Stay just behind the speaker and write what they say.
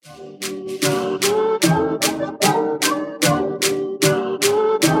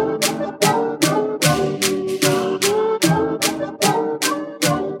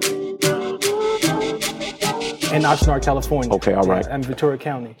In Oxnard, California. Okay, all right. In Ventura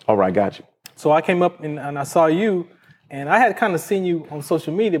County. All right, got you. So I came up and I saw you, and I had kind of seen you on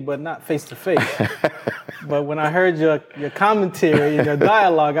social media, but not face to face. But when I heard your commentary and your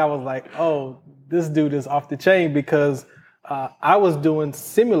dialogue, I was like, oh, this dude is off the chain, because I was doing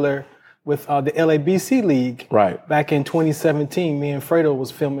similar with the LABC League. Right. Back in 2017, me and Fredo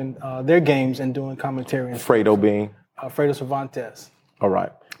was filming their games and doing commentary. Fredo being? Fredo Cervantes. All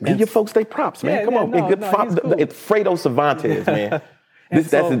right. Give your folks their props, man. Come on. He's cool. It's Fredo Cervantes, man.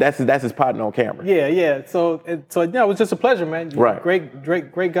 That's his partner on camera. Yeah. So it was just a pleasure, man. You're Right.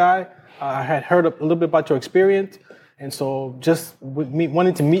 Great guy. I had heard a little bit about your experience, and so just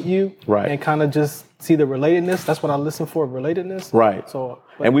wanting to meet you, right, and kind of just see the relatedness. That's what I listen for, relatedness. Right. So,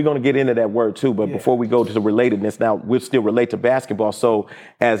 and we're going to get into that word too. But before we go to the relatedness, now we'll still relate to basketball. So,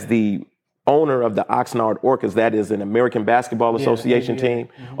 as the owner of the Oxnard Orcas, that is an American Basketball Association team.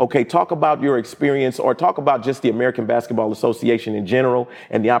 Mm-hmm. Okay, talk about your experience, or talk about just the American Basketball Association in general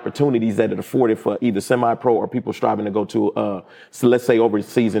and the opportunities that it afforded for either semi-pro or people striving to go to, so let's say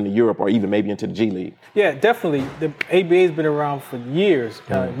overseas into Europe or even maybe into the G League. Yeah, definitely. The ABA has been around for years.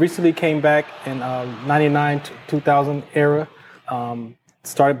 Recently came back in 99 to 2000 era,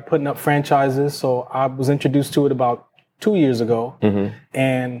 started putting up franchises. So I was introduced to it about 2 years ago,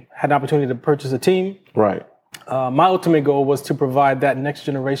 and had an opportunity to purchase a team. Right. My ultimate goal was to provide that next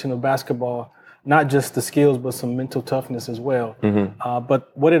generation of basketball, not just the skills, but some mental toughness as well.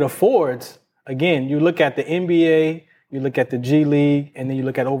 But what it affords, again, you look at the NBA, you look at the G League, and then you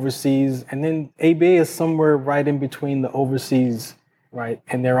look at overseas, and then ABA is somewhere right in between the overseas, right,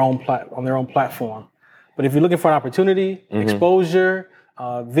 and on their own platform. But if you're looking for an opportunity, exposure,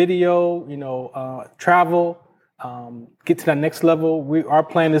 video, travel, get to that next level. Our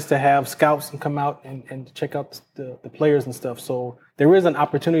plan is to have scouts and come out and check out the players and stuff. So there is an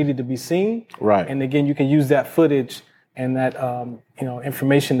opportunity to be seen. Right. And again, you can use that footage and that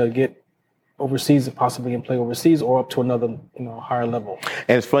information to get overseas and possibly play overseas or up to another higher level.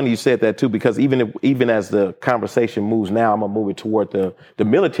 And it's funny you said that too, because even as the conversation moves now, I'm gonna move it toward the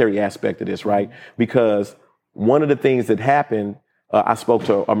military aspect of this, right? Because one of the things that happened, I spoke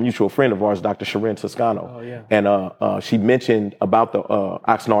to a mutual friend of ours, Dr. Sharon Toscano, and she mentioned about the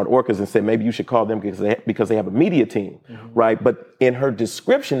Oxnard Orcas and said maybe you should call them because they have a media team, right? But in her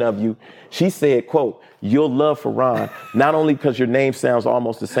description of you, she said, quote, "You'll love Farron, not only because your name sounds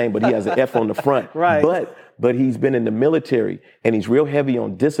almost the same, but he has an F on the front, right? But he's been in the military and he's real heavy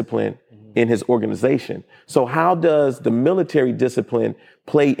on discipline in his organization. So how does the military discipline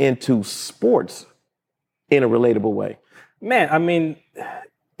play into sports in a relatable way?" Man, I mean,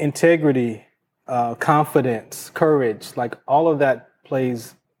 integrity, confidence, courage, like all of that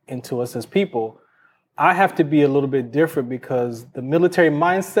plays into us as people. I have to be a little bit different because the military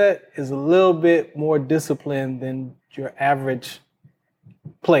mindset is a little bit more disciplined than your average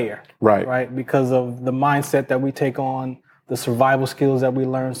player. Right? Because of the mindset that we take on, the survival skills that we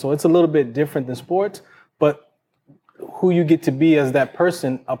learn. So it's a little bit different than sports, but who you get to be as that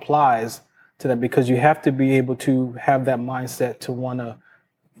person applies to that, because you have to be able to have that mindset to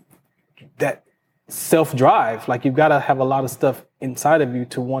that self-drive. Like you've got to have a lot of stuff inside of you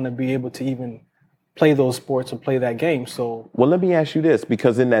to want to be able to even play those sports or play that game. So, well, let me ask you this,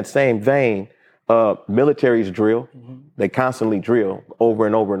 because in that same vein, militaries drill. They constantly drill over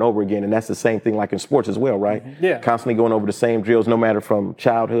and over and over again. And that's the same thing like in sports as well, right? Yeah. Constantly going over the same drills, no matter from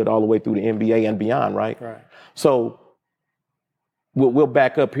childhood all the way through the NBA and beyond, right? Right. So we'll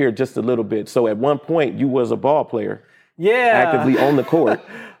back up here just a little bit. So at one point you was a ball player. Yeah. Actively on the court.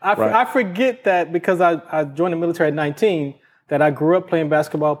 I forget that because I joined the military at 19, that I grew up playing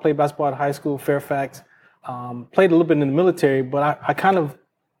basketball, played basketball at high school, Fairfax, played a little bit in the military, but I kind of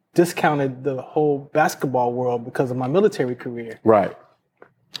discounted the whole basketball world because of my military career. Right.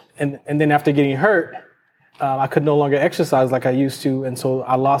 And then after getting hurt, I could no longer exercise like I used to. And so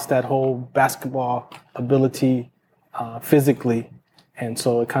I lost that whole basketball ability physically. And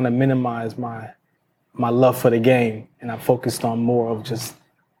so it kind of minimized my love for the game. And I focused on more of just,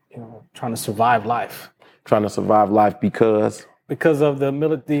 trying to survive life. Trying to survive life because? Because of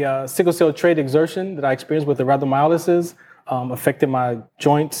the sickle cell trait exertion that I experienced with the rhabdomyolysis, affected my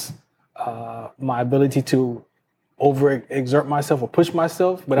joints, my ability to overexert myself or push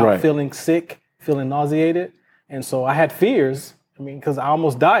myself without feeling sick, feeling nauseated. And so I had fears, because I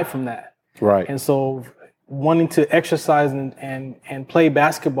almost died from that. Right. And so wanting to exercise and play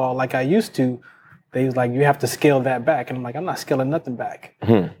basketball like I used to, they was like, you have to scale that back. And I'm like, I'm not scaling nothing back.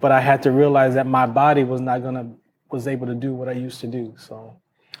 But I had to realize that my body was able to do what I used to do.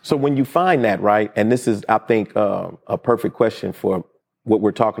 So when you find that, right, and this is, I think, a perfect question for what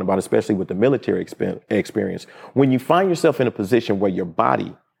we're talking about, especially with the military experience. When you find yourself in a position where your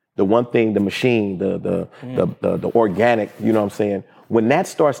body, the one thing, the machine, the organic, you know what I'm saying, when that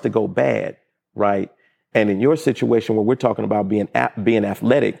starts to go bad, right, and in your situation where we're talking about being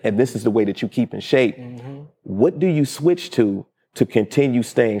athletic, and this is the way that you keep in shape, what do you switch to continue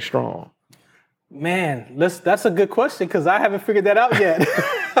staying strong? Man, that's a good question because I haven't figured that out yet.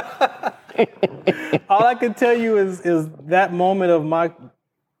 All I can tell you is that moment of my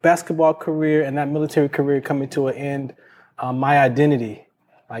basketball career and that military career coming to an end, my identity,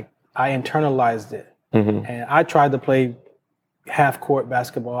 like I internalized it. And I tried to play half-court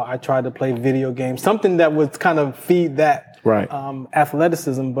basketball. I tried to play video games, something that would kind of feed that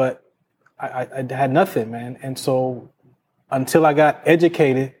athleticism, but I had nothing, man. And so until I got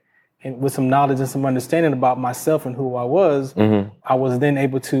educated and with some knowledge and some understanding about myself and who I was, I was then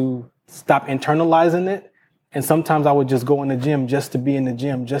able to stop internalizing it. And sometimes I would just go in the gym just to be in the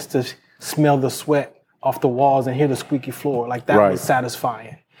gym, just to smell the sweat off the walls and hear the squeaky floor. Like that was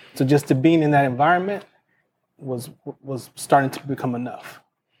satisfying. So just to being in that environment was starting to become enough.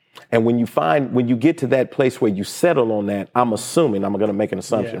 And when you get to that place where you settle on that, I'm assuming, I'm going to make an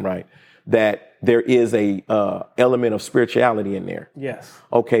assumption, right, that there is a element of spirituality in there. Yes.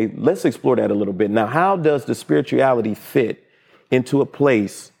 Okay, let's explore that a little bit. Now, how does the spirituality fit into a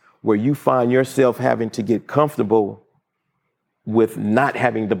place where you find yourself having to get comfortable with not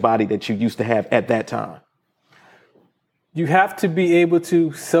having the body that you used to have at that time? You have to be able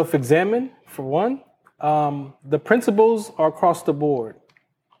to self-examine, for one. The principles are across the board.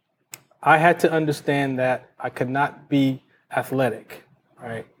 I had to understand that I could not be athletic,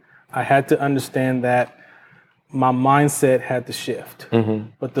 right? I had to understand that my mindset had to shift.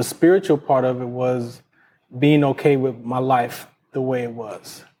 But the spiritual part of it was being okay with my life the way it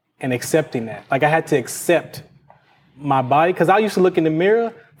was and accepting that. Like I had to accept my body because I used to look in the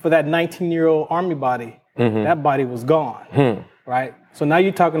mirror for that 19-year-old Army body. That body was gone, right? So now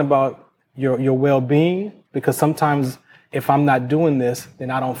you're talking about your well-being, because sometimes if I'm not doing this, then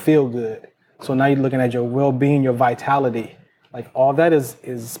I don't feel good. So now you're looking at your well-being, your vitality. Like all that is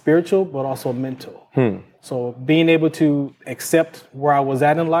spiritual, but also mental. So being able to accept where I was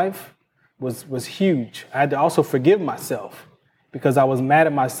at in life was huge. I had to also forgive myself because I was mad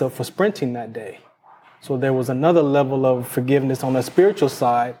at myself for sprinting that day. So there was another level of forgiveness on the spiritual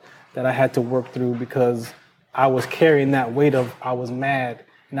side that I had to work through because I was carrying that weight of I was mad.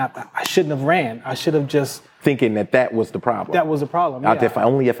 And I shouldn't have ran. I should have just... Thinking that was the problem. That was the problem, yeah. If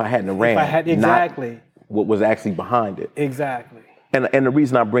I hadn't ran. Exactly. Not what was actually behind it. Exactly. And the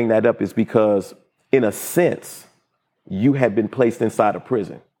reason I bring that up is because, in a sense, you had been placed inside a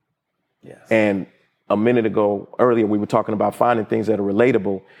prison. Yes. And a minute ago, earlier, we were talking about finding things that are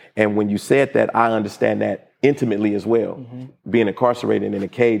relatable. And when you said that, I understand that intimately as well. Being incarcerated in a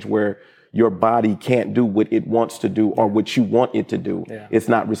cage where your body can't do what it wants to do or what you want it to do. Yeah. It's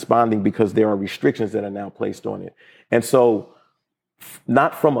not responding because there are restrictions that are now placed on it. And so,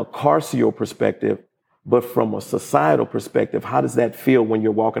 not from a carceral perspective, but from a societal perspective, how does that feel when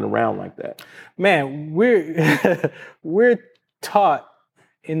you're walking around like that? Man, we're taught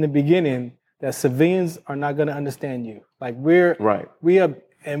in the beginning that civilians are not going to understand you. Like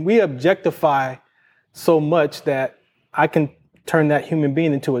we objectify so much that I can turn that human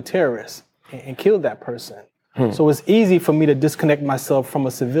being into a terrorist and kill that person. So it's easy for me to disconnect myself from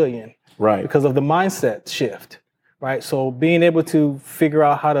a civilian, right? Because of the mindset shift, right? So being able to figure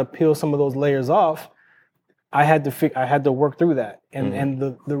out how to peel some of those layers off, I had to work through that, and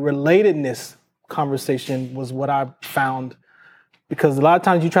the relatedness conversation was what I found, because a lot of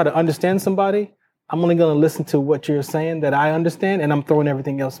times you try to understand somebody, I'm only going to listen to what you're saying that I understand, and I'm throwing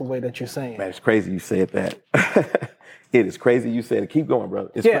everything else away that you're saying. Man, it's crazy you said that. It is crazy you said it. Keep going,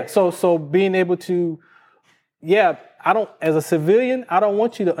 brother. So being able to, as a civilian, I don't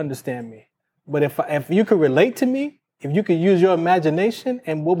want you to understand me. But if you could relate to me, if you could use your imagination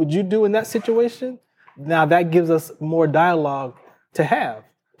and what would you do in that situation, now that gives us more dialogue to have.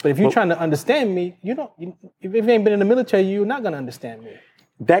 But if you're trying to understand me, if you ain't been in the military, you're not going to understand me.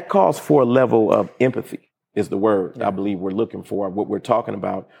 That calls for a level of empathy, is the word I believe we're looking for, what we're talking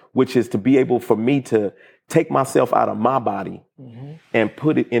about, which is to be able for me to take myself out of my body and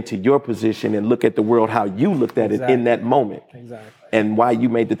put it into your position and look at the world how you looked at it in that moment. Exactly. And why you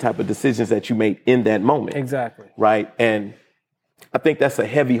made the type of decisions that you made in that moment. Exactly.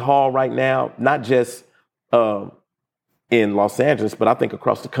 in Los Angeles, but I think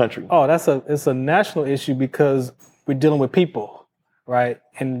across the country. Oh, it's a national issue because we're dealing with people, right?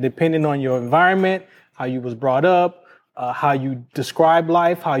 And depending on your environment, how you was brought up, how you describe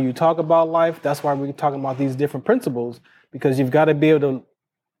life, how you talk about life, that's why we're talking about these different principles, because you've got to be able to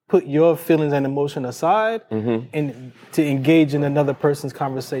put your feelings and emotion aside and to engage in another person's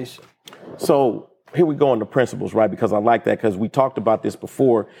conversation. So here we go on the principles, right? Because I like that, because we talked about this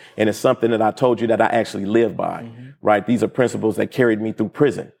before, and it's something that I told you that I actually live by, right? These are principles that carried me through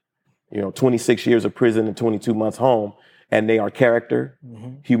prison, 26 years of prison and 22 months home. And they are character,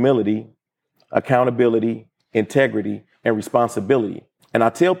 humility, accountability, integrity, and responsibility. And I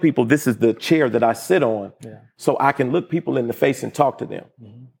tell people this is the chair that I sit on so I can look people in the face and talk to them.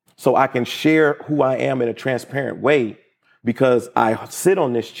 So I can share who I am in a transparent way, because I sit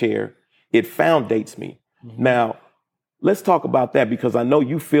on this chair. It foundates me. Now, let's talk about that, because I know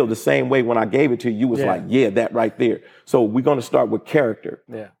you feel the same way. When I gave it to you, you was like, yeah, that right there. So we're going to start with character.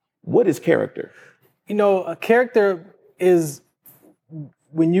 Yeah. What is character? A character is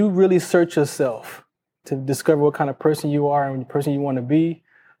when you really search yourself to discover what kind of person you are and the person you want to be.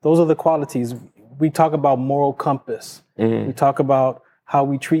 Those are the qualities. We talk about moral compass. We talk about how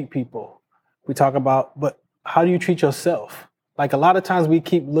we treat people. We talk about, but how do you treat yourself? Like, a lot of times we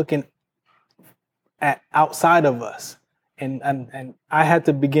keep looking at outside of us. And I had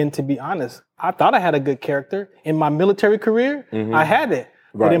to begin to be honest. I thought I had a good character. In my military career, I had it.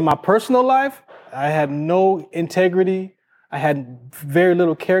 Right. But in my personal life, I had no integrity. I had very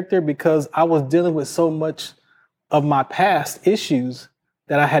little character, because I was dealing with so much of my past issues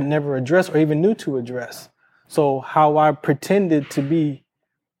that I had never addressed or even knew to address. So how I pretended to be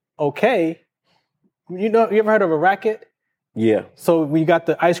okay, you ever heard of a racket? Yeah. So we got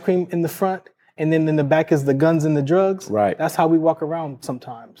the ice cream in the front, and then in the back is the guns and the drugs. Right. That's how we walk around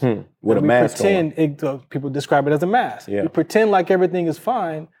sometimes. With a mask on. People describe it as a mask. Yeah. We pretend like everything is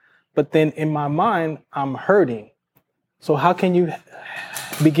fine, but then in my mind, I'm hurting. So how can you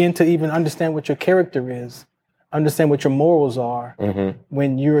begin to even understand what your character is, understand what your morals are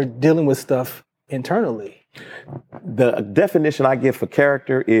when you're dealing with stuff internally? The definition I give for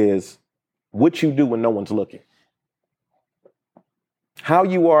character is what you do when no one's looking. How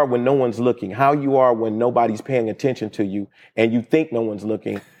you are when no one's looking, how you are when nobody's paying attention to you and you think no one's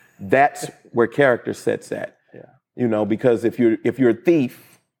looking, that's where character sets at. Yeah. Because if you're a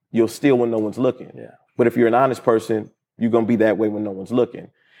thief, you'll steal when no one's looking. Yeah. But if you're an honest person, you're going to be that way when no one's looking.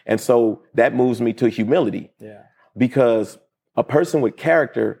 And so that moves me to humility. Yeah. Because a person with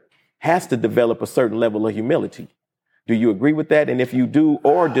character has to develop a certain level of humility. Do you agree with that? And if you do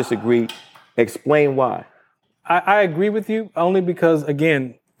or disagree, explain why. I agree with you, only because,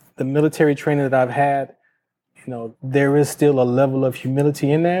 again, the military training that I've had, there is still a level of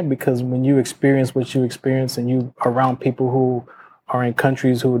humility in there, because when you experience what you experience and you are around people who are in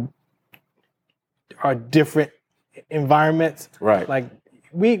countries who are different environments, right? Like,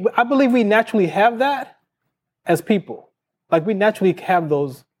 I believe we naturally have that as people. Like, we naturally have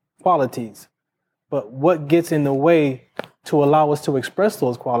those qualities, but what gets in the way to allow us to express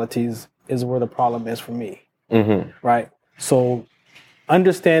those qualities is where the problem is for me. Right. So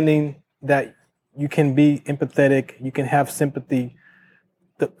understanding that you can be empathetic, you can have sympathy.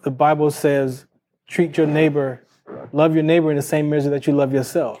 The Bible says, treat your neighbor, love your neighbor in the same measure that you love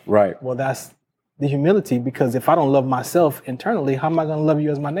yourself. Right. Well, that's the humility, because if I don't love myself internally, how am I going to love you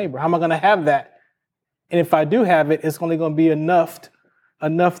as my neighbor? How am I going to have that? And if I do have it, it's only going to be enough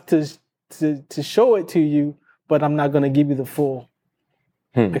to show it to you, but I'm not going to give you the full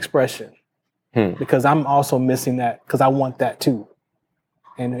expression. Because I'm also missing that, because I want that too.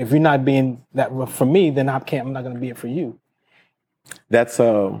 And if you're not being that for me, then I'm not going to be it for you. That's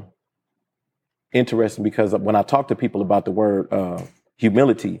interesting, because when I talk to people about the word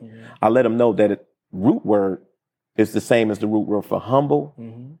humility, I let them know that root word is the same as the root word for humble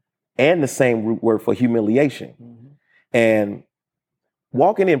and the same root word for humiliation. And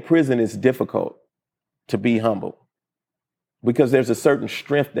walking in prison is difficult to be humble, because there's a certain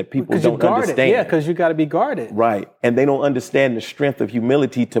strength that people don't understand. Yeah, because you got to be guarded. Right. And they don't understand the strength of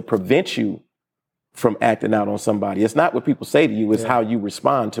humility to prevent you from acting out on somebody. It's not what people say to you, it's how you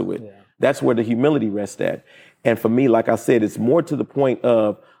respond to it. Yeah. That's where the humility rests at. And for me, like I said, it's more to the point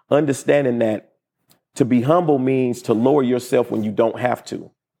of understanding that to be humble means to lower yourself when you don't have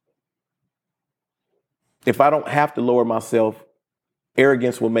to. If I don't have to lower myself,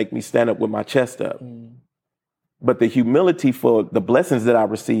 arrogance will make me stand up with my chest up. But the humility for the blessings that I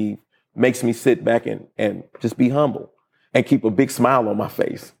receive makes me sit back and just be humble and keep a big smile on my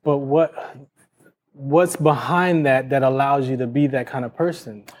face. But what's behind that allows you to be that kind of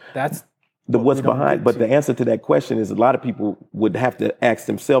person? what's behind. But the answer to that question is a lot of people would have to ask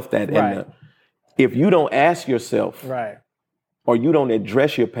themselves that. Right. And if you don't ask yourself, right, or you don't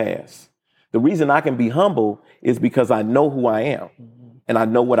address your past, the reason I can be humble is because I know who I am, and I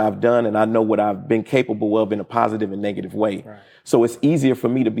know what I've done, and I know what I've been capable of in a positive and negative way. Right. So it's easier for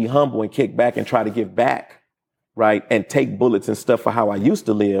me to be humble and kick back and try to give back, right? And take bullets and stuff for how I used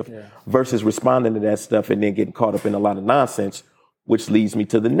to live versus responding to that stuff and then getting caught up in a lot of nonsense, which leads me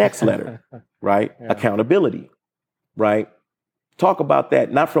to the next letter, right? Yeah. Accountability, right? Talk about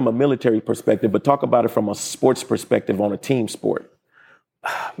that, not from a military perspective, but talk about it from a sports perspective on a team sport.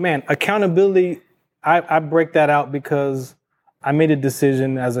 Man, accountability, I break that out because I made a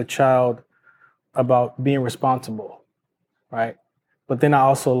decision as a child about being responsible, right? But then I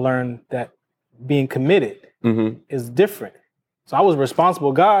also learned that being committed is different. So I was a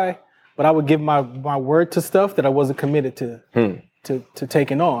responsible guy, but I would give my word to stuff that I wasn't committed to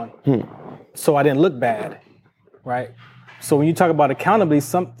taking on. So I didn't look bad, right? So when you talk about accountability,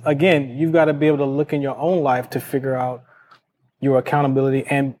 again, you've got to be able to look in your own life to figure out your accountability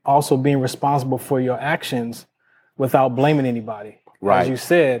and also being responsible for your actions without blaming anybody. Right. As you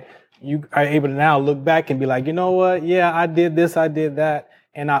said, you are able to now look back and be like, you know what? Yeah, I did this, I did that,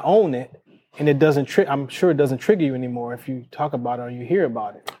 and I own it. And it doesn't I'm sure it doesn't trigger you anymore if you talk about it or you hear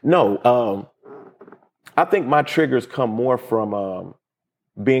about it. No, I think my triggers come more from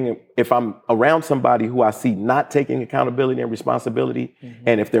if I'm around somebody who I see not taking accountability and responsibility,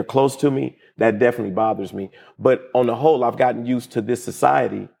 and if they're close to me, that definitely bothers me. But on the whole, I've gotten used to this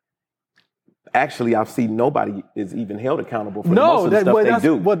society. Actually, I've seen nobody is even held accountable for most of the stuff they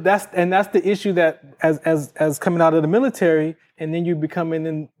do. Well, that's the issue that as coming out of the military, and then you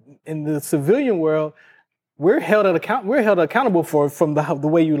becoming in the civilian world, we're held accountable from the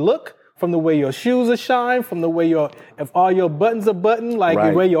way you look, from the way your shoes are shined, from the way if all your buttons are buttoned, like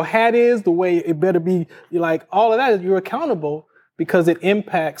the way your hat is, the way it better be, like all of that, you're accountable because it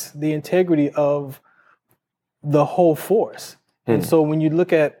impacts the integrity of the whole force. And so when you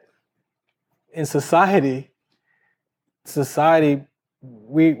look at in society, it's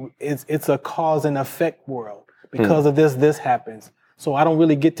a cause and effect world. Because of this happens. So I don't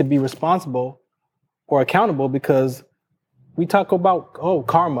really get to be responsible or accountable because we talk about,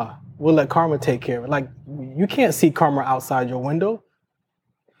 karma. We'll let karma take care of it. Like, you can't see karma outside your window.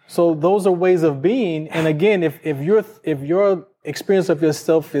 So those are ways of being. And again, if your experience of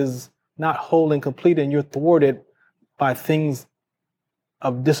yourself is not whole and complete and you're thwarted by things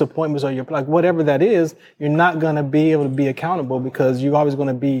of disappointments or like whatever that is, you're not going to be able to be accountable because you're always going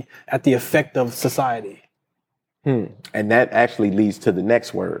to be at the effect of society. And that actually leads to the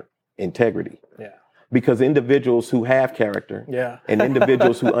next word, integrity. Yeah. Because individuals who have character and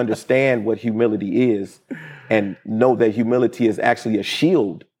individuals who understand what humility is and know that humility is actually a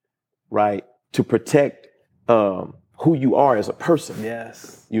shield, right, to protect who you are as a person.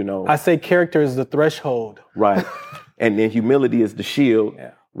 Yes. I say character is the threshold. Right. And then humility is the shield,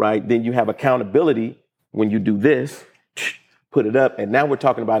 right? Then you have accountability when you do this, put it up, and now we're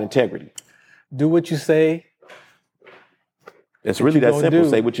talking about integrity. Do what you say. It's really that simple.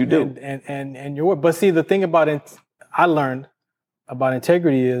 Say what you do. And your work. But see, the thing about it, I learned about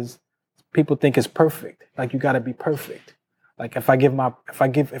integrity is people think it's perfect. Like you got to be perfect. Like if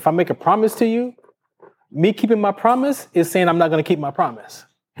I make a promise to you, me keeping my promise is saying I'm not going to keep my promise.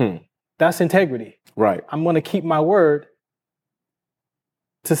 That's integrity. Right. I'm going to keep my word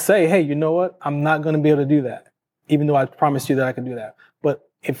to say, hey, you know what? I'm not going to be able to do that, even though I promised you that I could do that. But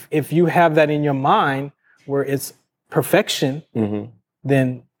if you have that in your mind where it's perfection,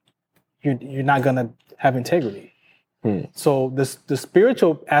 then you're not going to have integrity. So the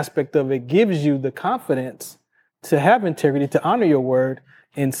spiritual aspect of it gives you the confidence to have integrity, to honor your word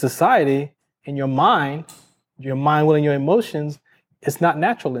in society, in your mind, will, and your emotions. It's not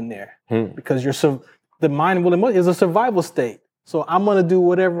natural in there because the mind, will, and emotion is a survival state. So I'm going to do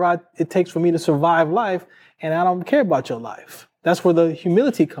whatever it takes for me to survive life, and I don't care about your life. That's where the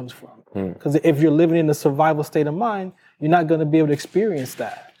humility comes from. Because if you're living in a survival state of mind, you're not going to be able to experience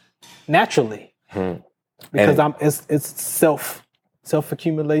that naturally. Because it's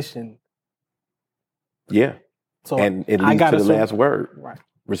self-accumulation. Yeah. So and it leads to the last word,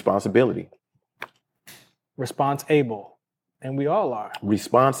 responsibility. Response-able. And we all are.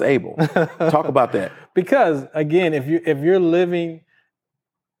 Response-able. Talk about that. Because again, if you're living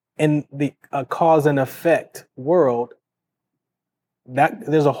in a cause and effect world, that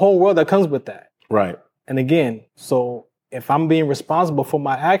there's a whole world that comes with that. Right. And again, so if I'm being responsible for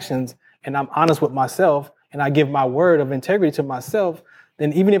my actions and I'm honest with myself and I give my word of integrity to myself,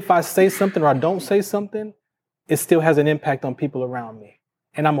 then even if I say something or I don't say something, it still has an impact on people around me.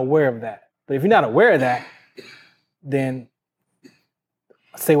 And I'm aware of that. But if you're not aware of that, then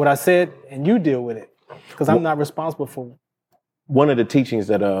say what I said and you deal with it, because I'm not responsible for. One of the teachings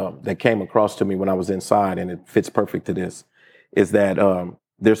that came across to me when I was inside, and it fits perfect to this, is that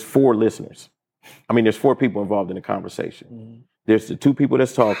there's 4 listeners. I mean, there's 4 people involved in the conversation. Mm-hmm. There's the 2 people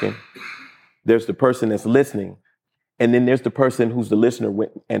that's talking. There's the person that's listening. And then there's the person who's the listener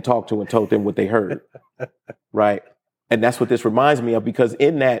went and talked to and told them what they heard. Right? And that's what this reminds me of, because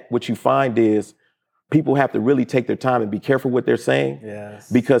in that, what you find is people have to really take their time and be careful what they're saying. Yes.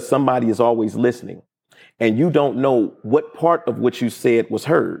 Because somebody is always listening. And you don't know what part of what you said was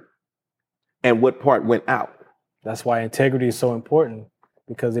heard and what part went out. That's why integrity is so important,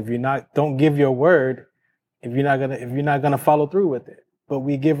 because if don't give your word, if you're not gonna follow through with it. But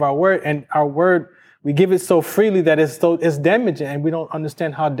we give our word, and our word, we give it so freely that it's damaging, and we don't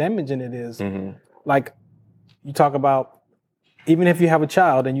understand how damaging it is. Mm-hmm. Like you talk about, even if you have a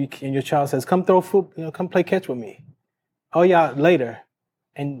child and your child says, "Come throw football, come play catch with me." Oh yeah, later,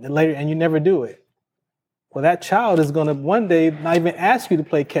 and you never do it. Well, that child is going to one day not even ask you to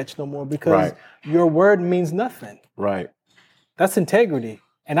play catch no more, because your word means nothing. Right. That's integrity.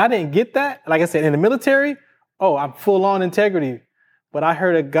 And I didn't get that. Like I said, in the military, I'm full on integrity. But I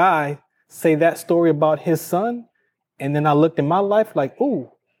heard a guy say that story about his son. And then I looked in my life like,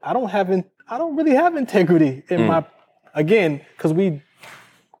 I don't really have integrity in my, again, because we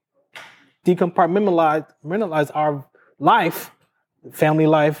decompartmentalize our life, family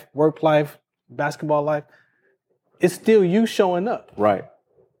life, work life, basketball life. It's still you showing up. Right.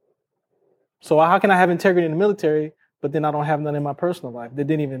 So how can I have integrity in the military, but then I don't have none in my personal life? It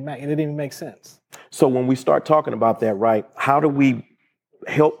didn't even make sense. So when we start talking about that, right, how do we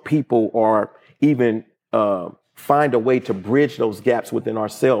help people, or even find a way to bridge those gaps within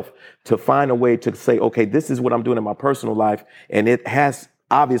ourselves, to find a way to say, okay, this is what I'm doing in my personal life, and it has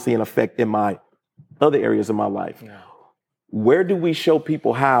obviously an effect in my other areas of my life. Yeah. Where do we show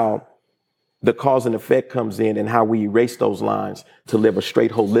people how the cause and effect comes in, and how we erase those lines to live a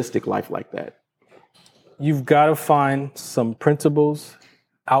straight holistic life like that? You've got to find some principles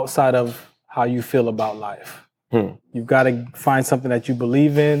outside of how you feel about life. You've got to find something that you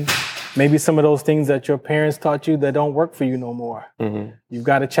believe in. Maybe some of those things that your parents taught you that don't work for you no more. Mm-hmm. You've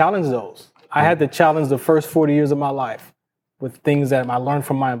got to challenge those. I had to challenge the first 40 years of my life with things that I learned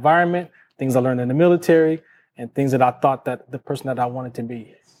from my environment, things I learned in the military, and things that I thought that the person that I wanted to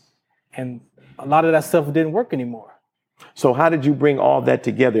be. And a lot of that stuff didn't work anymore. So how did you bring all that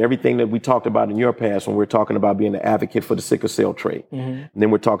together? Everything that we talked about in your past, when we're talking about being an advocate for the sickle cell trait. Mm-hmm. And then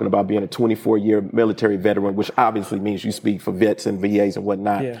we're talking about being a 24-year military veteran, which obviously means you speak for vets and VAs and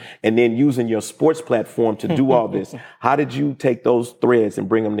whatnot. Yeah. And then using your sports platform to do all this. How did you take those threads and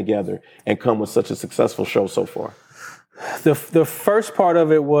bring them together and come with such a successful show so far? The first part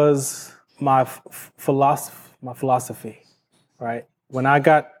of it was my philosophy, right? When I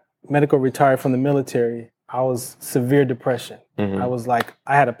got medical retired from the military, I was severe depression. Mm-hmm. I was like,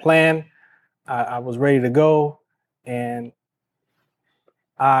 I had a plan. I was ready to go. And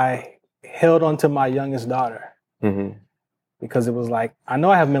I held on to my youngest daughter because it was like, I know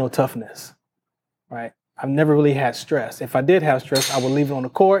I have mental toughness, right? I've never really had stress. If I did have stress, I would leave it on the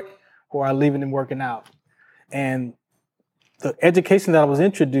court or I'd leave it in working out. And the education that I was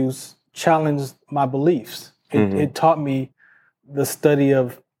introduced challenged my beliefs. It taught me the study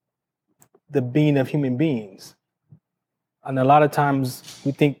of the being of human beings. And a lot of times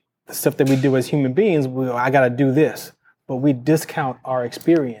we think the stuff that we do as human beings, I got to do this, but we discount our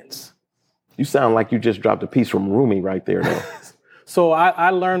experience. You sound like you just dropped a piece from Rumi right there, though. So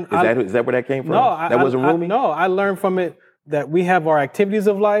I learned. Is that where that came from? No, that wasn't Rumi? I learned from it that we have our activities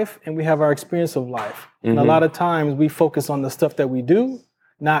of life and we have our experience of life. And a lot of times we focus on the stuff that we do,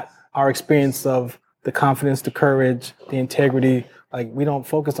 not our experience of the confidence, the courage, the integrity. Like, we don't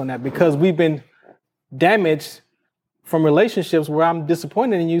focus on that because we've been damaged from relationships where I'm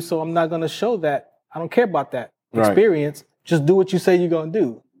disappointed in you, so I'm not going to show that. I don't care about that experience. Just do what you say you're going to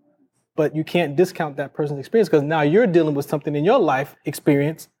do. But you can't discount that person's experience because now you're dealing with something in your life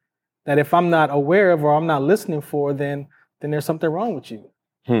experience that if I'm not aware of or I'm not listening for, then there's something wrong with you.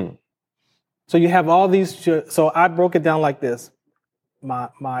 So you have all these. So I broke it down like this. My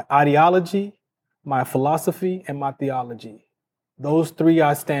ideology, my philosophy, and my theology. Those 3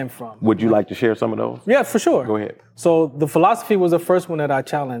 I stand from. Would you like to share some of those? Yeah, for sure. Go ahead. So the philosophy was the first one that I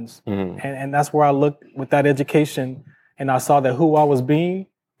challenged. And that's where I looked with that education and I saw that who I was being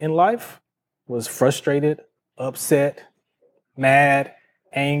in life was frustrated, upset, mad,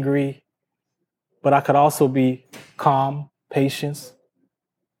 angry. But I could also be calm, patience,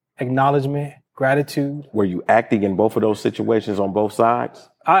 acknowledgement, gratitude. Were you acting in both of those situations on both sides?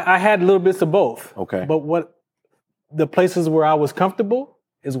 I had little bits of both. Okay. But the places where I was comfortable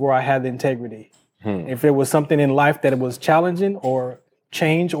is where I had the integrity. If there was something in life that was challenging or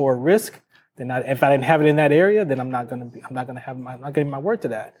change or risk, then if I didn't have it in that area, then I'm not getting my word to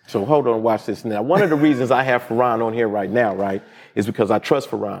that. So hold on, watch this now. One of the reasons I have Farron on here right now, right, is because I trust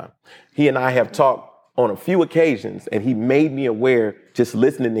Farron. He and I have talked on a few occasions, and he made me aware, just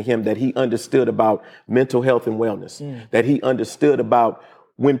listening to him, that he understood about mental health and wellness, that he understood about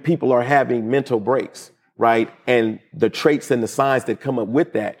when people are having mental breaks, right, and the traits and the signs that come up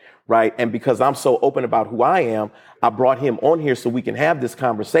with that, right? And because I'm so open about who I am, I brought him on here so we can have this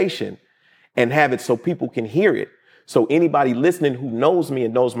conversation and have it so people can hear it. So anybody listening who knows me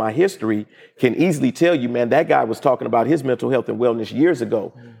and knows my history can easily tell you, man, that guy was talking about his mental health and wellness years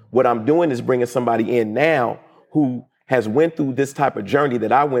ago. What I'm doing is bringing somebody in now who has went through this type of journey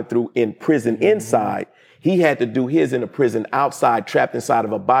that I went through in prison inside. He had to do his in a prison outside, trapped inside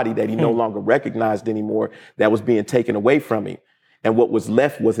of a body that he no longer recognized anymore, that was being taken away from him. And what was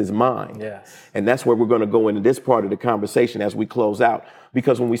left was his mind. Yes. And that's where we're going to go into this part of the conversation as we close out.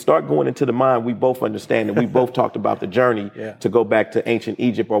 Because when we start going into the mind, we both understand that we both talked about the journey to go back to ancient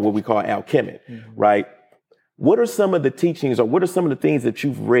Egypt, or what we call alchemy, right? What are some of the teachings, or what are some of the things that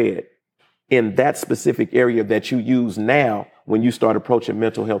you've read in that specific area that you use now when you start approaching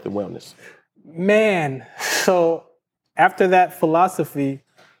mental health and wellness? Man, so after that philosophy,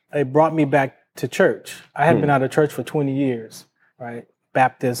 it brought me back to church. I had been out of church for 20 years, right?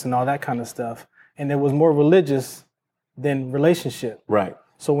 Baptist and all that kind of stuff. And it was more religious than relationship. Right.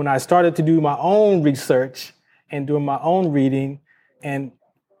 So when I started to do my own research and doing my own reading and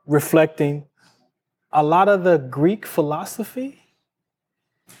reflecting, a lot of the Greek philosophy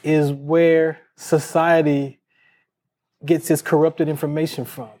is where society gets its corrupted information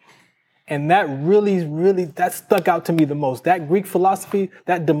from. And that really, that stuck out to me the most. That Greek philosophy,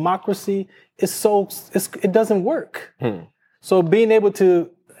 that democracy, it doesn't work. So being able to,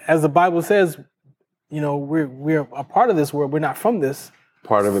 as the Bible says, we're a part of this world. We're not from this.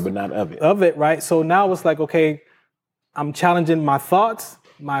 Part of it, but not of it. Of it, right? So now it's like, okay, I'm challenging my thoughts,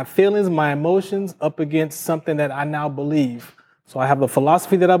 my feelings, my emotions up against something that I now believe. So I have a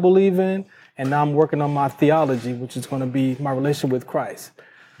philosophy that I believe in, and now I'm working on my theology, which is going to be my relationship with Christ.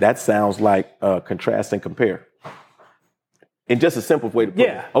 That sounds like contrast and compare. In just a simple way to put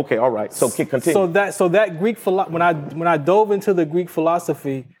it. Okay, all right. So continue. So that Greek when I dove into the Greek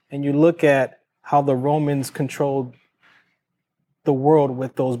philosophy, and you look at how the Romans controlled the world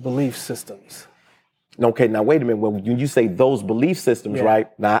with those belief systems. Okay, now wait a minute. When you say those belief systems, right?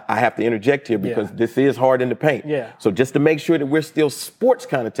 Now I have to interject here because this is hard in the paint. So just to make sure that we're still sports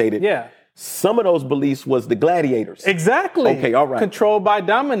connotated. Some of those beliefs was the gladiators. Exactly. Okay, all right. Control by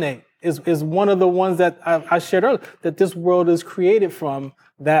dominate is one of the ones that I shared earlier, that this world is created from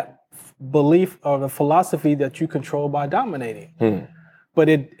that belief or the philosophy that you control by dominating. But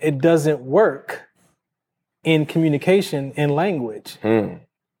it doesn't work in communication, in language.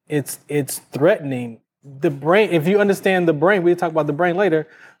 It's threatening. The brain, if you understand the brain, we'll talk about the brain later,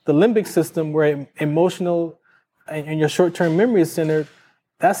 the limbic system where emotional and your short-term memory is centered,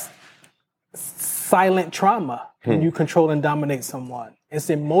 that's silent trauma when you control and dominate someone. It's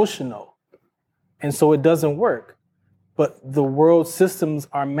emotional. And so it doesn't work. But the world systems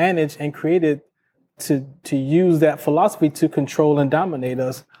are managed and created to use that philosophy to control and dominate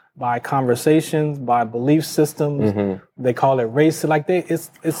us by conversations, by belief systems. They call it race. Like it's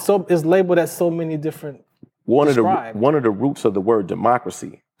labeled as so many different. One of the roots of the word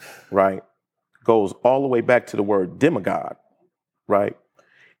democracy, right, goes all the way back to the word demigod, right?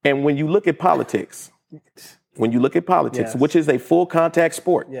 And when you look at politics, which is a full contact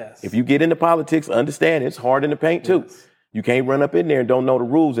sport, if you get into politics, understand it's hard in the paint too. You can't run up in there and don't know the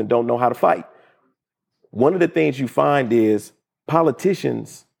rules and don't know how to fight. One of the things you find is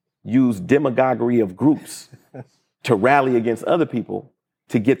politicians use demagoguery of groups to rally against other people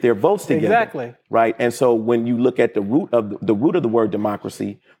to get their votes together. Exactly. Right. And so when you look at the root of the word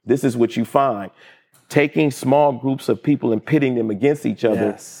democracy, this is what you find. Taking small groups of people and pitting them against each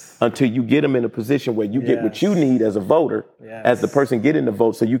other until you get them in a position where you get what you need as a voter, as the person getting the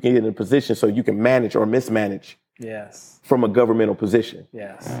vote, so you can get in a position so you can manage or mismanage from a governmental position.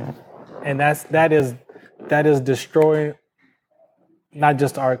 And that is destroying not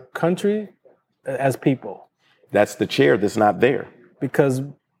just our country as people. That's the chair that's not there. Because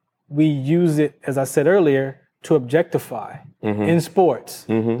we use it, as I said earlier, to objectify in sports.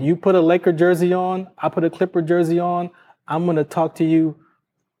 You put a Laker jersey on, I put a Clipper jersey on, I'm going to talk to you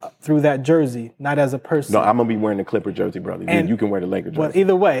through that jersey, not as a person. No, I'm going to be wearing the Clipper jersey, brother. You can wear the Laker jersey. But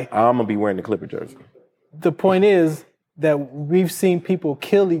either way, I'm going to be wearing the Clipper jersey. The point is that we've seen people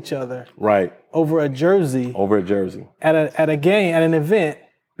kill each other right over a jersey. At a game, at an event,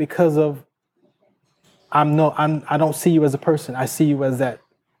 because of I don't see you as a person. I see you as that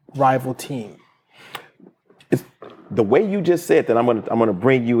rival team. It's, the way you just said that, I'm gonna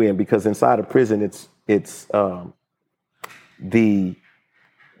bring you in, because inside of prison, it's the,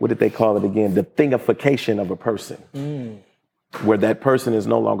 what did they call it again? The thingification of a person, where that person is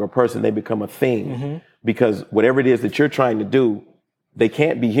no longer a person; they become a thing. Because whatever it is that you're trying to do, they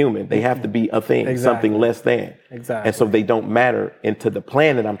can't be human. They have to be a thing, something less than. Exactly. And so they don't matter into the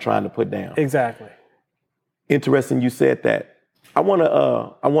plan that I'm trying to put down. Exactly. Interesting you said that. I want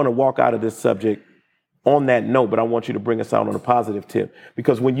to walk out of this subject on that note, but I want you to bring us out on a positive tip.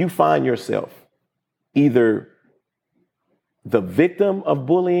 Because when you find yourself either the victim of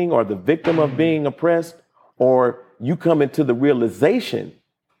bullying or the victim of being oppressed, or you come into the realization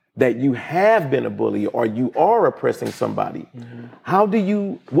that you have been a bully or you are oppressing somebody, how do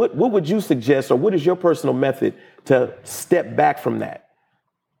you, what would you suggest, or what is your personal method to step back from that?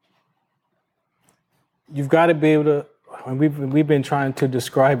 You've got to be able to, and we've been trying to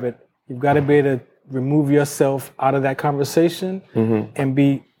describe it, you've got to be able to remove yourself out of that conversation and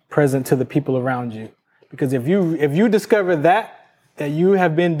be present to the people around you. Because if you discover that you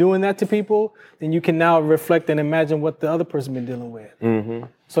have been doing that to people, then you can now reflect and imagine what the other person been dealing with.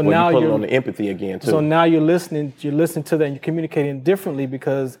 So now you're on the empathy again too. So now you're listening to that and you're communicating differently,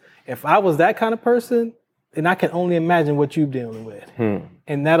 because if I was that kind of person, then I can only imagine what you're dealing with.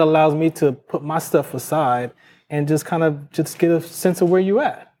 And that allows me to put my stuff aside and just kind of just get a sense of where you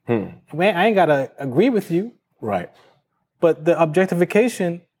at. I ain't got to agree with you. Right. But the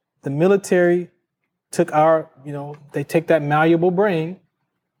objectification, the military took they take that malleable brain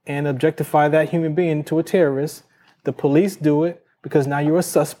and objectify that human being into a terrorist. The police do it because now you're a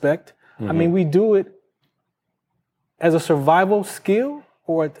suspect. I mean, we do it as a survival skill,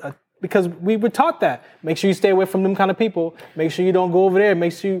 or because we were taught that. Make sure you stay away from them kind of people. Make sure you don't go over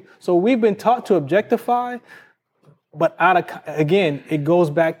there. So we've been taught to objectify, but again, it goes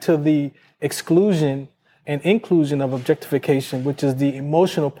back to the exclusion and inclusion of objectification, which is the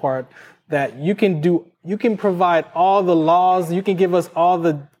emotional part. That you can provide all the laws, you can give us all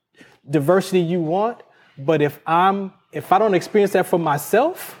the diversity you want, but if I don't experience that for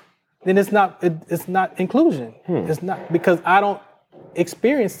myself, then it's not inclusion. It's not, because I don't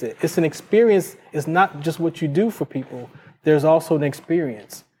experience it. It's an experience. It's not just what you do for people. There's also an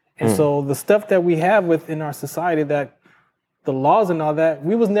experience. And so the stuff that we have within our society, that the laws and all that,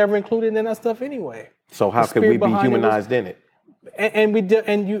 we was never included in that stuff anyway. So how could we be humanized in it? And we did,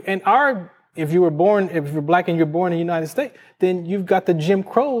 if you're black and you're born in the United States, then you've got the Jim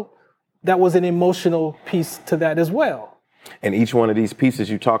Crow that was an emotional piece to that as well. And each one of these pieces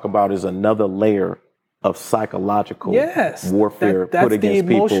you talk about is another layer of psychological warfare put against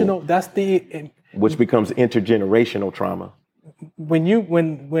people. Which becomes intergenerational trauma. When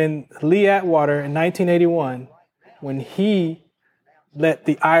Lee Atwater in 1981, when he let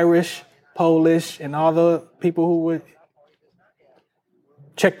the Irish, Polish, and all the people who would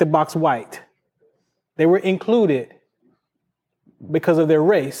check the box white, they were included because of their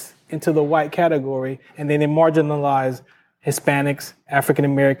race into the white category, and then they marginalized Hispanics, African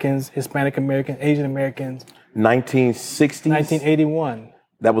Americans, Hispanic Americans, Asian Americans. 1960s? 1981.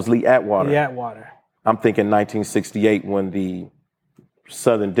 That was Lee Atwater. Lee Atwater. I'm thinking 1968 when the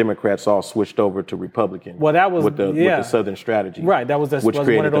Southern Democrats all switched over to Republican. Well, that was with the Southern strategy. Right, that was which was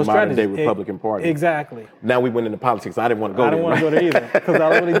created one of those the modern day strategies. Republican Party. Exactly. Now we went into politics. I didn't want to go there. I didn't want to go there either because I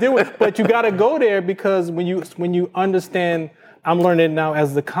don't really deal with it. But you got to go there because when you understand, I'm learning now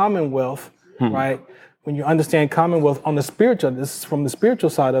as the Commonwealth, right? When you understand Commonwealth on the spiritual, this is from the spiritual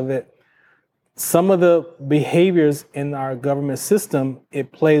side of it. Some of the behaviors in our government system,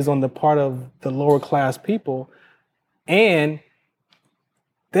 it plays on the part of the lower class people, and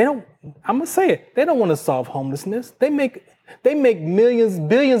they don't. I'm gonna say it. They don't want to solve homelessness. They make millions,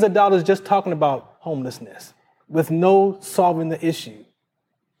 billions of dollars just talking about homelessness with no solving the issue.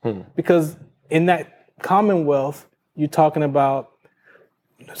 Because in that Commonwealth, you're talking about,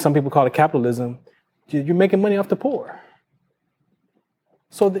 some people call it capitalism. You're making money off the poor.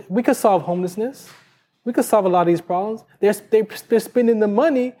 So we could solve homelessness. We could solve a lot of these problems. They're spending the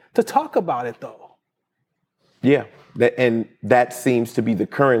money to talk about it, though. Yeah, and that seems to be the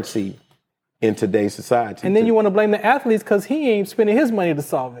currency in today's society. And then you want to blame the athletes because he ain't spending his money to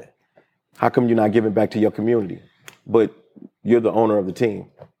solve it. How come you're not giving back to your community, but you're the owner of the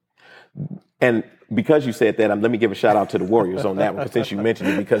team? And because you said that, let me give a shout out to the Warriors on that one, since you mentioned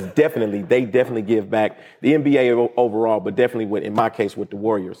it, because they definitely give back, the NBA overall, but definitely in my case with the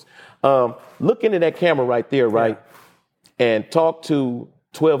Warriors. Look into that camera right there, right? Yeah. And talk to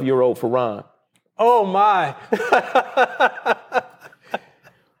 12-year-old Farron. Oh my.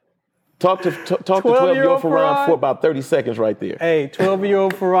 Talk to 12-year-old Farron for about 30 seconds right there. Hey,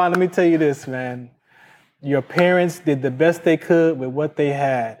 12-year-old Farron, let me tell you this, man. Your parents did the best they could with what they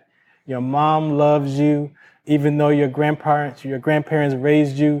had. Your mom loves you, even though your grandparents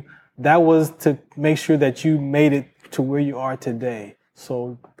raised you. That was to make sure that you made it to where you are today.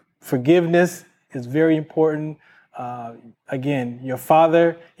 So forgiveness is very important. Again, your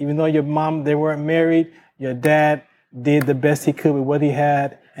father, even though your mom, they weren't married, your dad did the best he could with what he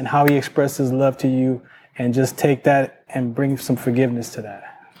had and how he expressed his love to you, and just take that and bring some forgiveness to that.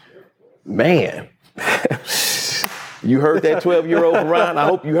 Man, you heard that 12-year-old Farron? I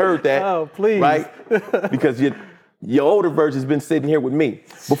hope you heard that. Oh, please. Right? Because your older version's been sitting here with me.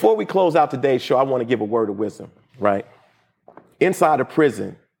 Before we close out today's show, I want to give a word of wisdom, right? Inside of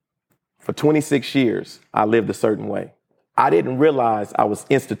prison, for 26 years, I lived a certain way. I didn't realize I was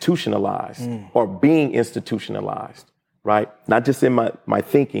institutionalized or being institutionalized, right? Not just in my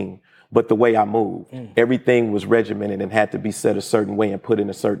thinking, but the way I moved. Everything was regimented and had to be set a certain way and put in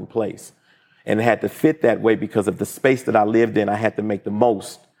a certain place. And it had to fit that way because of the space that I lived in, I had to make the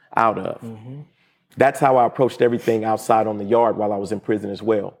most out of. That's how I approached everything outside on the yard while I was in prison as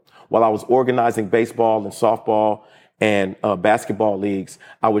well. While I was organizing baseball and softball and basketball leagues,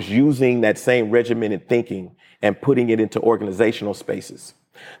 I was using that same regimented thinking and putting it into organizational spaces.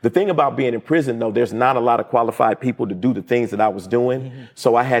 The thing about being in prison, though, there's not a lot of qualified people to do the things that I was doing.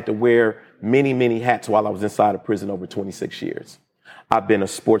 So I had to wear many, many hats while I was inside of prison over 26 years. I've been a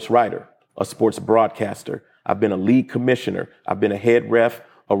sports writer, a sports broadcaster. I've been a league commissioner. I've been a head ref,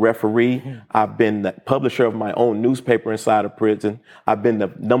 a referee. I've been the publisher of my own newspaper inside of prison. I've been the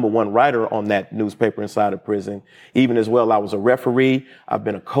 #1 writer on that newspaper inside of prison. Even as well, I was a referee. I've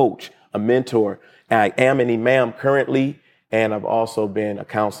been a coach, a mentor. I am an imam currently, and I've also been a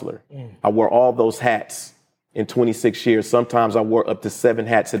counselor. I wore all those hats in 26 years. Sometimes I wore up to 7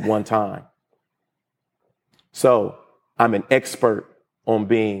 hats at one time. So I'm an expert on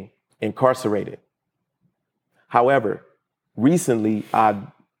being incarcerated. However, recently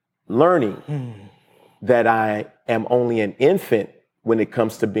I'm learning that I am only an infant when it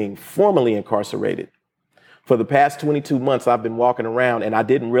comes to being formally incarcerated. For the past 22 months, I've been walking around and I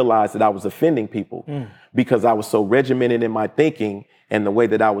didn't realize that I was offending people because I was so regimented in my thinking and the way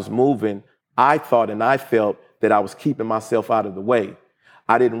that I was moving. I thought and I felt that I was keeping myself out of the way.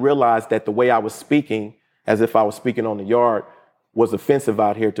 I didn't realize that the way I was speaking, as if I was speaking on the yard, was offensive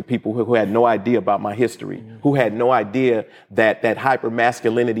out here to people who had no idea about my history, who had no idea that that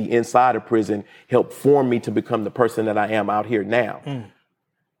hypermasculinity inside of prison helped form me to become the person that I am out here now.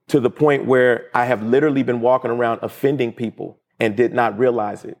 To the point where I have literally been walking around offending people and did not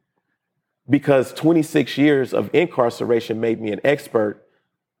realize it. Because 26 years of incarceration made me an expert.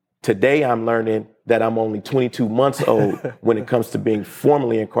 Today I'm learning that I'm only 22 months old when it comes to being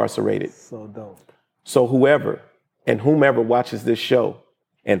formally incarcerated. So dope. So whoever and whomever watches this show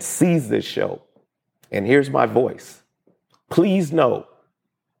and sees this show and hears my voice, please know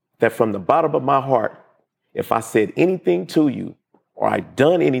that from the bottom of my heart, if I said anything to you or I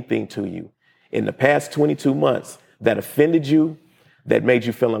done anything to you in the past 22 months that offended you, that made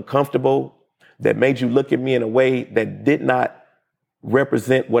you feel uncomfortable, that made you look at me in a way that did not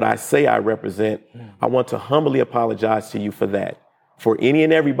represent what I say I represent, I want to humbly apologize to you for that. For any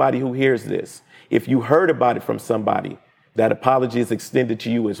and everybody who hears this, if you heard about it from somebody, that apology is extended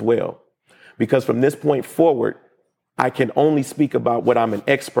to you as well. Because from this point forward, I can only speak about what I'm an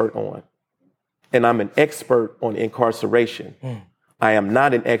expert on. And I'm an expert on incarceration. I am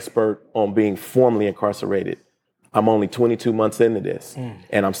not an expert on being formally incarcerated. I'm only 22 months into this,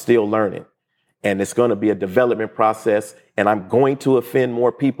 and I'm still learning. And it's going to be a development process, and I'm going to offend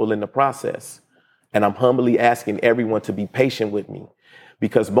more people in the process. And I'm humbly asking everyone to be patient with me,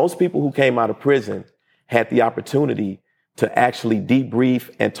 because most people who came out of prison had the opportunity to actually debrief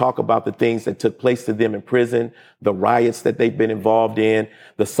and talk about the things that took place to them in prison, the riots that they've been involved in,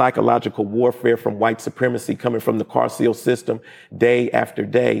 the psychological warfare from white supremacy coming from the carceral system day after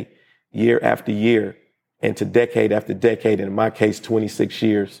day, year after year, and to decade after decade, and in my case, 26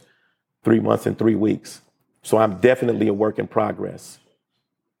 years, 3 months and 3 weeks. So I'm definitely a work in progress.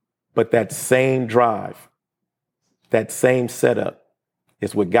 But that same drive, that same setup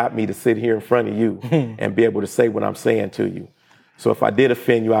is what got me to sit here in front of you and be able to say what I'm saying to you. So if I did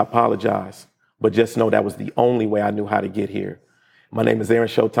offend you, I apologize. But just know that was the only way I knew how to get here. My name is Aaron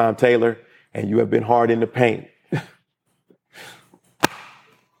Showtime Taylor, and you have been hard in the paint,